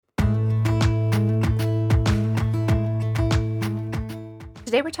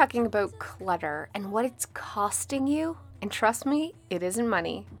Today we're talking about clutter and what it's costing you. And trust me, it isn't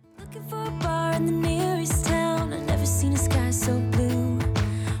money. Looking for a bar in the nearest town. I've never seen a sky so blue.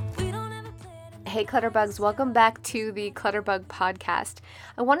 We don't ever play it. Hey Clutterbugs, welcome back to the Clutterbug podcast.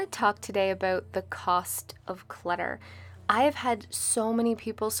 I want to talk today about the cost of clutter. I have had so many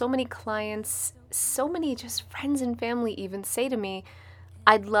people, so many clients, so many just friends and family even say to me,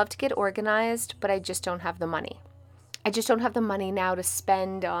 I'd love to get organized, but I just don't have the money. I just don't have the money now to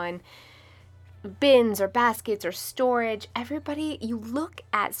spend on bins or baskets or storage. Everybody, you look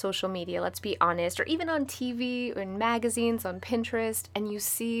at social media, let's be honest, or even on TV or in magazines, on Pinterest, and you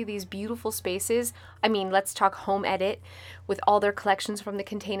see these beautiful spaces. I mean, let's talk Home Edit with all their collections from the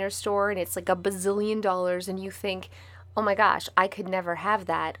Container Store, and it's like $1 bazillion, and you think, oh my gosh, I could never have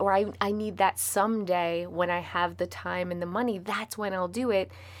that, or I need that someday when I have the time and the money. That's when I'll do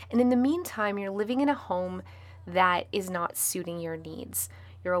it. And in the meantime, you're living in a home that is not suiting your needs.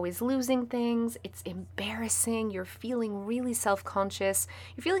 You're always losing things. It's embarrassing. You're feeling really self-conscious.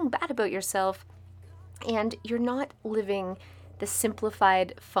 You're feeling bad about yourself. And you're not living the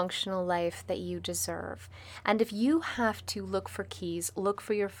simplified, functional life that you deserve. And if you have to look for keys, look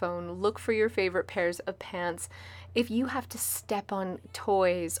for your phone, look for your favorite pairs of pants, if you have to step on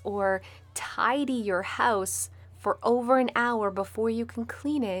toys or tidy your house for over an hour before you can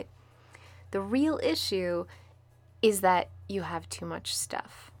clean it, the real issue is that you have too much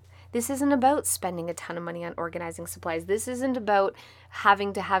stuff. This isn't about spending a ton of money on organizing supplies. This isn't about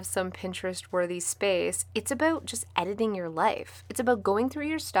having to have some Pinterest-worthy space. It's about just editing your life. It's about going through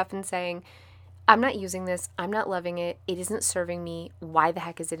your stuff and saying, I'm not using this. I'm not loving it. It isn't serving me. Why the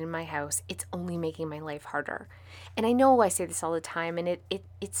heck is it in my house? It's only making my life harder. And I know I say this all the time, and it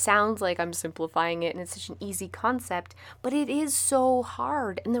sounds like I'm simplifying it, and it's such an easy concept, but it is so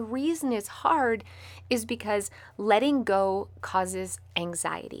hard. And the reason it's hard is because letting go causes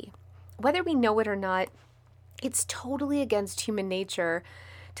anxiety. Whether we know it or not, it's totally against human nature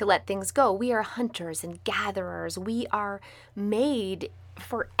to let things go. We are hunters and gatherers. We are made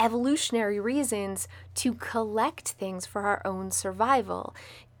for evolutionary reasons to collect things for our own survival.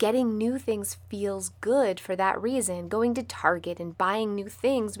 Getting new things feels good for that reason. Going to Target and buying new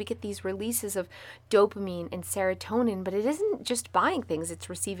things, we get these releases of dopamine and serotonin, but it isn't just buying things, it's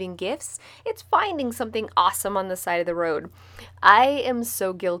receiving gifts. It's finding something awesome on the side of the road. I am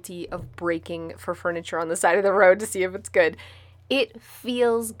so guilty of breaking for furniture on the side of the road to see if it's good. It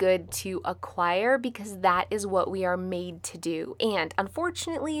feels good to acquire because that is what we are made to do. And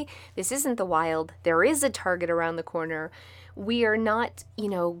unfortunately, this isn't the wild. There is a Target around the corner. We are not,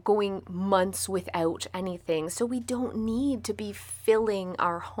 going months without anything. So we don't need to be filling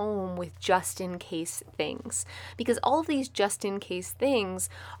our home with just-in-case things. Because all of these just-in-case things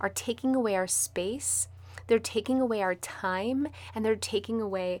are taking away our space, they're taking away our time, and they're taking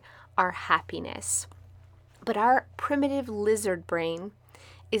away our happiness. But our primitive lizard brain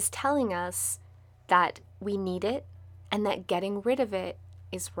is telling us that we need it and that getting rid of it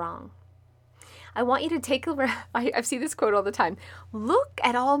is wrong. I want you to take a I've seen this quote all the time. Look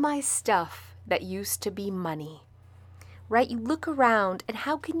at all my stuff that used to be money, right? You look around and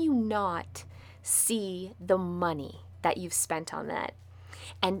how can you not see the money that you've spent on that?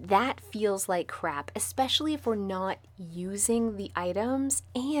 And that feels like crap, especially if we're not using the items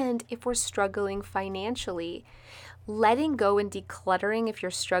and if we're struggling financially. Letting go and decluttering if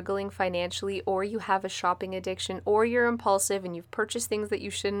you're struggling financially or you have a shopping addiction or you're impulsive and you've purchased things that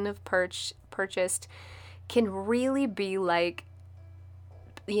you shouldn't have purchased can really be like,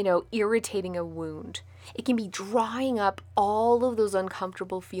 irritating a wound. It can be drawing up all of those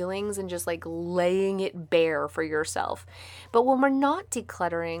uncomfortable feelings and just like laying it bare for yourself. But when we're not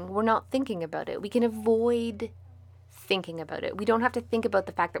decluttering, we're not thinking about it. We can avoid thinking about it. We don't have to think about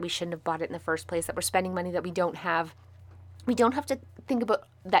the fact that we shouldn't have bought it in the first place, that we're spending money that we don't have. We don't have to think about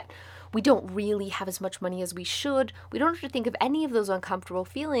that we don't really have as much money as we should. We don't have to think of any of those uncomfortable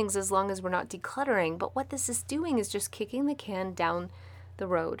feelings as long as we're not decluttering. But what this is doing is just kicking the can down the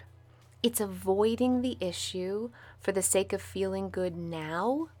road. It's avoiding the issue for the sake of feeling good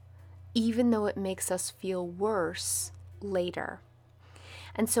now, even though it makes us feel worse later.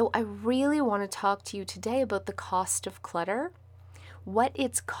 And so I really want to talk to you today about the cost of clutter, what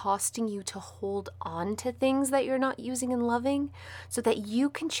it's costing you to hold on to things that you're not using and loving, so that you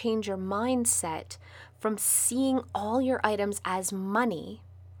can change your mindset from seeing all your items as money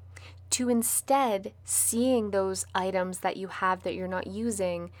to instead seeing those items that you have that you're not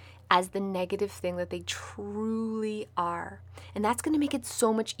using as the negative thing that they truly are. And that's going to make it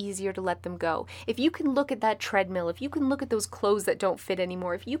so much easier to let them go. If you can look at that treadmill, if you can look at those clothes that don't fit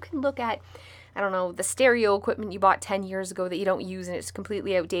anymore, if you can look at I don't know, the stereo equipment you bought 10 years ago that you don't use and it's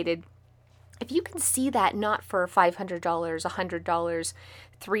completely outdated. If you can see that not for $500, $100,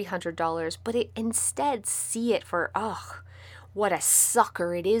 $300, but instead see it for, what a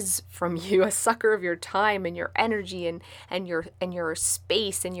sucker it is from you, a sucker of your time and your energy and your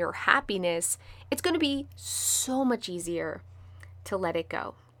space and your happiness, it's going to be so much easier to let it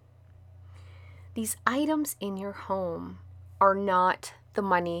go. These items in your home are not the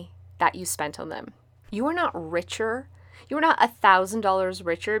money that you spent on them. You are not richer. You are not $1,000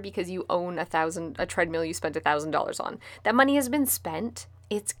 richer because you own a treadmill you spent $1,000 on. That money has been spent.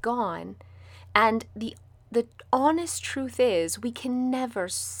 It's gone. And the honest truth is we can never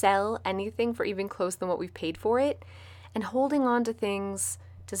sell anything for even close than what we've paid for it. And holding on to things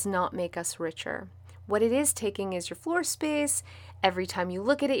does not make us richer. What it is taking is your floor space. Every time you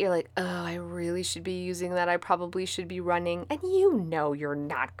look at it, you're like, I really should be using that. I probably should be running. And you know you're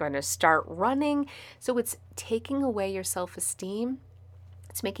not going to start running. So it's taking away your self-esteem.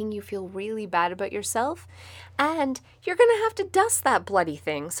 It's making you feel really bad about yourself. And you're going to have to dust that bloody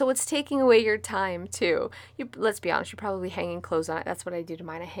thing. So it's taking away your time too. Let's be honest, you're probably hanging clothes on it. That's what I do to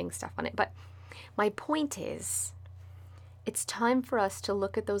mine. I hang stuff on it. But my point is, it's time for us to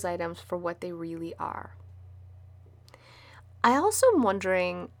look at those items for what they really are. I also am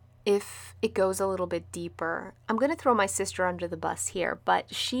wondering if it goes a little bit deeper. I'm going to throw my sister under the bus here,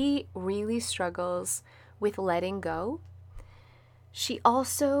 but she really struggles with letting go. She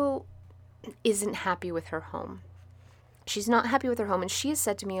also isn't happy with her home. She's not happy with her home, and she has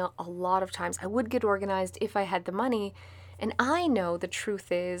said to me a lot of times, I would get organized if I had the money. And I know the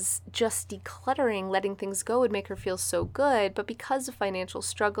truth is just decluttering, letting things go would make her feel so good. But because of financial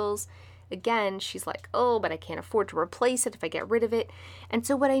struggles, again, she's like, but I can't afford to replace it if I get rid of it. And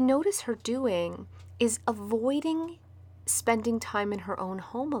so what I notice her doing is avoiding spending time in her own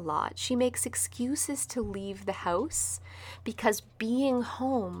home a lot. She makes excuses to leave the house because being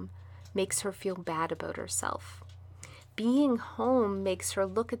home makes her feel bad about herself. Being home makes her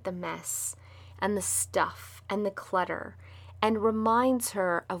look at the mess and the stuff and the clutter and reminds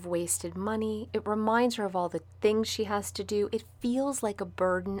her of wasted money. It reminds her of all the things she has to do. It feels like a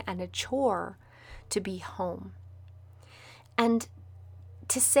burden and a chore to be home. And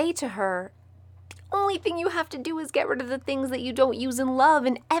to say to her, the only thing you have to do is get rid of the things that you don't use and love,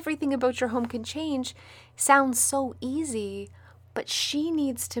 and everything about your home can change, sounds so easy, but she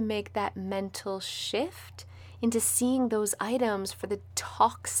needs to make that mental shift into seeing those items for the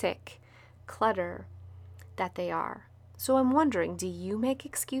toxic clutter that they are. So I'm wondering, do you make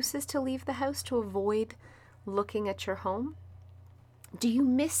excuses to leave the house to avoid looking at your home? Do you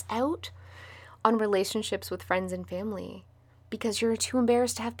miss out on relationships with friends and family because you're too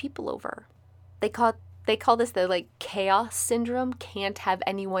embarrassed to have people over? They call this the chaos syndrome, can't have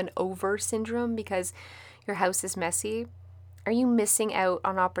anyone over syndrome because your house is messy. Are you missing out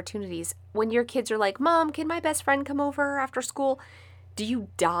on opportunities? When your kids are like, Mom, can my best friend come over after school? Do you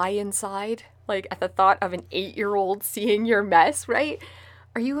die inside? At the thought of an 8-year-old seeing your mess, right?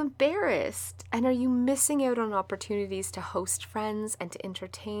 Are you embarrassed? And are you missing out on opportunities to host friends and to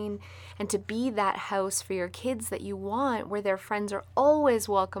entertain and to be that house for your kids that you want, where their friends are always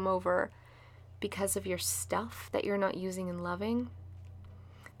welcome over because of your stuff that you're not using and loving?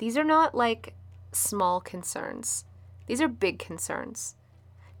 These are not small concerns. These are big concerns.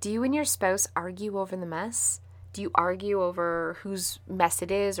 Do you and your spouse argue over the mess? Do you argue over whose mess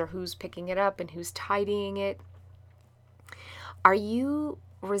it is or who's picking it up and who's tidying it? Are you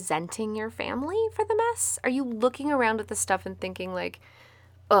resenting your family for the mess? Are you looking around at the stuff and thinking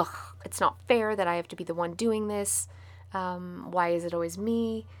it's not fair that I have to be the one doing this? Why is it always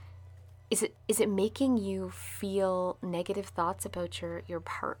me? Is it making you feel negative thoughts about your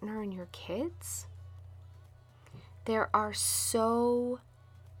partner and your kids? There are so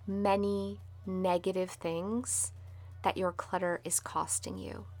many negative things that your clutter is costing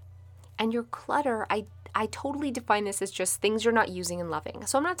you. And your clutter, I totally define this as just things you're not using and loving.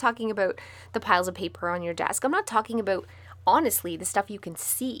 So I'm not talking about the piles of paper on your desk. I'm not talking about, honestly, the stuff you can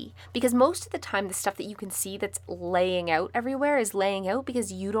see. Because most of the time, the stuff that you can see that's laying out everywhere is laying out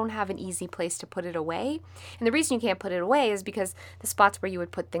because you don't have an easy place to put it away. And the reason you can't put it away is because the spots where you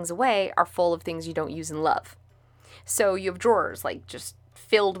would put things away are full of things you don't use and love. So you have drawers just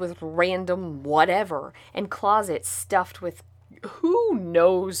filled with random whatever and closets stuffed with who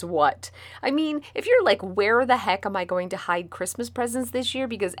knows what. I mean, if you're where the heck am I going to hide Christmas presents this year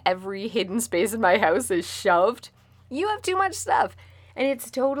because every hidden space in my house is shoved, you have too much stuff. And it's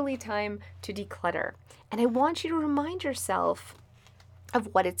totally time to declutter. And I want you to remind yourself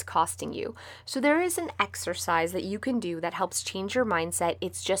of what it's costing you. So there is an exercise that you can do that helps change your mindset.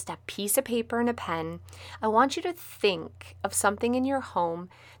 It's just a piece of paper and a pen. I want you to think of something in your home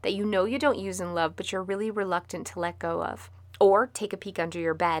that you know you don't use and love, but you're really reluctant to let go of. Or take a peek under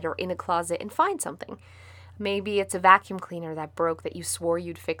your bed or in a closet and find something. Maybe it's a vacuum cleaner that broke that you swore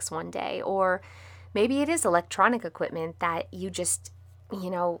you'd fix one day. Or maybe it is electronic equipment that you just,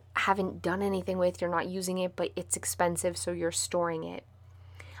 haven't done anything with. You're not using it, but it's expensive, so you're storing it.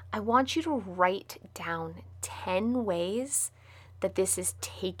 I want you to write down 10 ways that this is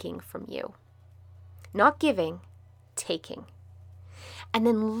taking from you. Not giving, taking. And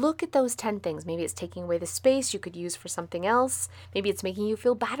then look at those 10 things. Maybe it's taking away the space you could use for something else. Maybe it's making you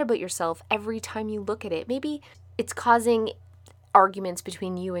feel bad about yourself every time you look at it. Maybe it's causing arguments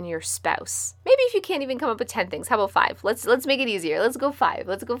between you and your spouse. Maybe if you can't even come up with 10 things, how about 5? Let's make it easier. Let's go 5.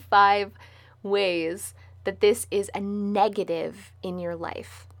 Let's go 5 ways that this is a negative in your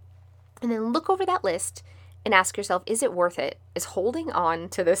life. And then look over that list and ask yourself, is it worth it? Is holding on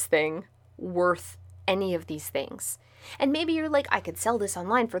to this thing worth any of these things? And maybe you're like, I could sell this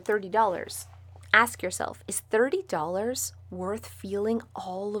online for $30. Ask yourself, is $30 worth feeling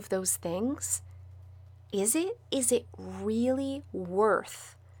all of those things? Is it? Is it really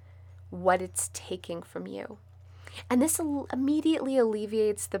worth what it's taking from you? And this immediately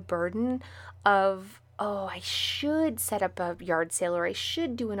alleviates the burden of, oh, I should set up a yard sale, or I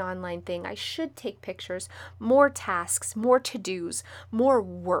should do an online thing. I should take pictures, more tasks, more to-dos, more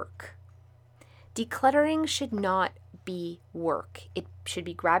work. Decluttering should not be work. It should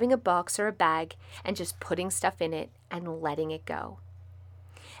be grabbing a box or a bag and just putting stuff in it and letting it go.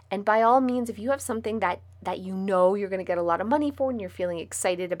 And by all means, if you have something that you know you're going to get a lot of money for and you're feeling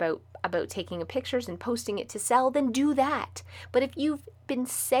excited about taking pictures and posting it to sell, then do that. But if you've been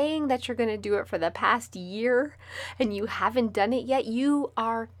saying that you're going to do it for the past year and you haven't done it yet, you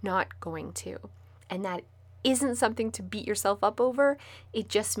are not going to. And that isn't something to beat yourself up over. It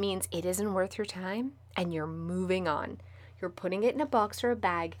just means it isn't worth your time and you're moving on. You're putting it in a box or a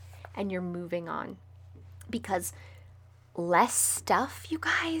bag and you're moving on. Because less stuff, you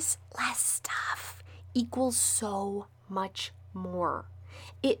guys, less stuff equals so much more.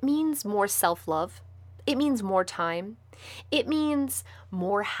 It means more self-love. It means more time. It means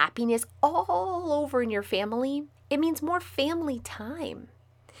more happiness all over in your family. It means more family time.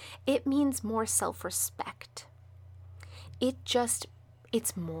 It means more self-respect.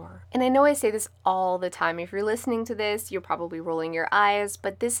 It's more. And I know I say this all the time. If you're listening to this, you're probably rolling your eyes,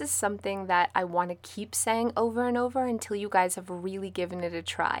 but this is something that I want to keep saying over and over until you guys have really given it a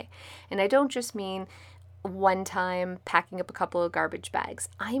try. And I don't just mean one time packing up a couple of garbage bags.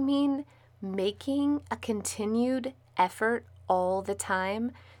 I mean making a continued effort all the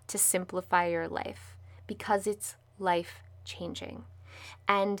time to simplify your life, because it's life changing.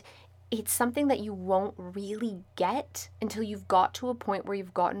 And it's something that you won't really get until you've got to a point where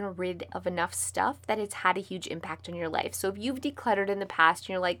you've gotten rid of enough stuff that it's had a huge impact on your life. So if you've decluttered in the past and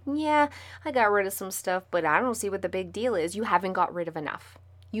you're like, yeah, I got rid of some stuff, but I don't see what the big deal is, you haven't got rid of enough.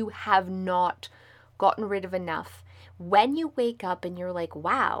 You have not gotten rid of enough. When you wake up and you're like,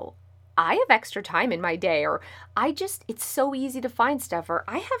 wow, I have extra time in my day, or it's so easy to find stuff, or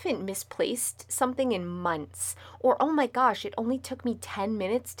I haven't misplaced something in months, or oh my gosh, it only took me 10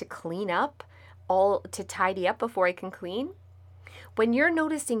 minutes to tidy up before I can clean. When you're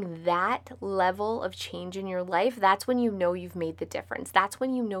noticing that level of change in your life, that's when you know you've made the difference. That's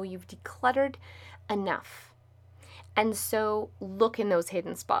when you know you've decluttered enough. And so look in those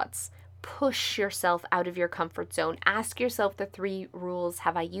hidden spots. Push yourself out of your comfort zone. Ask yourself the 3 rules.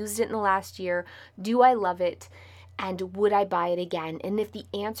 Have I used it in the last year? Do I love it? And would I buy it again? And if the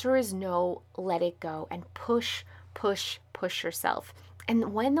answer is no, let it go and push yourself.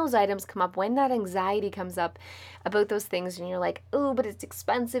 And when those items come up, when that anxiety comes up about those things and you're like, oh, but it's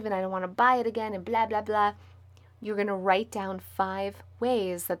expensive and I don't want to buy it again and blah, blah, blah, you're going to write down 5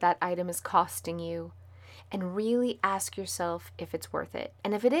 ways that item is costing you. And really ask yourself if it's worth it.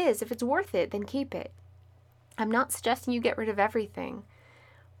 And if it's worth it, then keep it. I'm not suggesting you get rid of everything,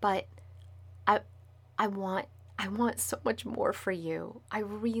 but I want so much more for you. I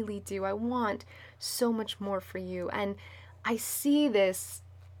really do. I want so much more for you. And I see the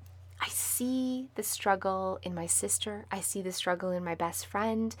struggle in my sister. I see the struggle in my best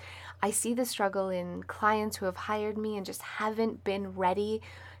friend. I see the struggle in clients who have hired me and just haven't been ready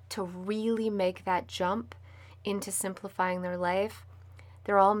to really make that jump into simplifying their life.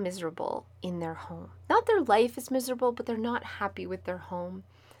 They're all miserable in their home. Not their life is miserable, but they're not happy with their home.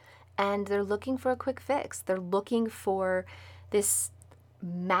 And they're looking for a quick fix. They're looking for this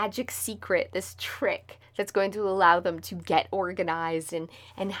magic secret, this trick that's going to allow them to get organized and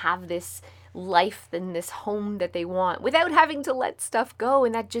have this life and this home that they want without having to let stuff go.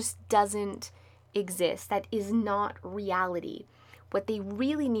 And that just doesn't exist. That is not reality. What they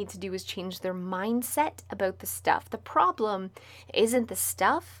really need to do is change their mindset about the stuff. The problem isn't the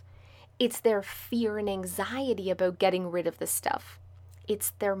stuff, it's their fear and anxiety about getting rid of the stuff.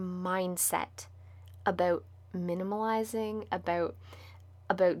 It's their mindset about minimalizing, about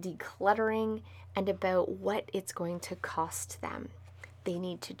decluttering, and about what it's going to cost them. They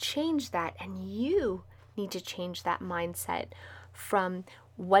need to change that, and you need to change that mindset from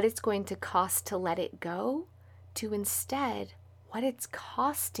what it's going to cost to let it go to instead what it's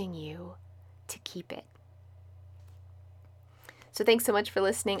costing you to keep it. So thanks so much for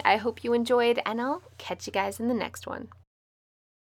listening. I hope you enjoyed, and I'll catch you guys in the next one.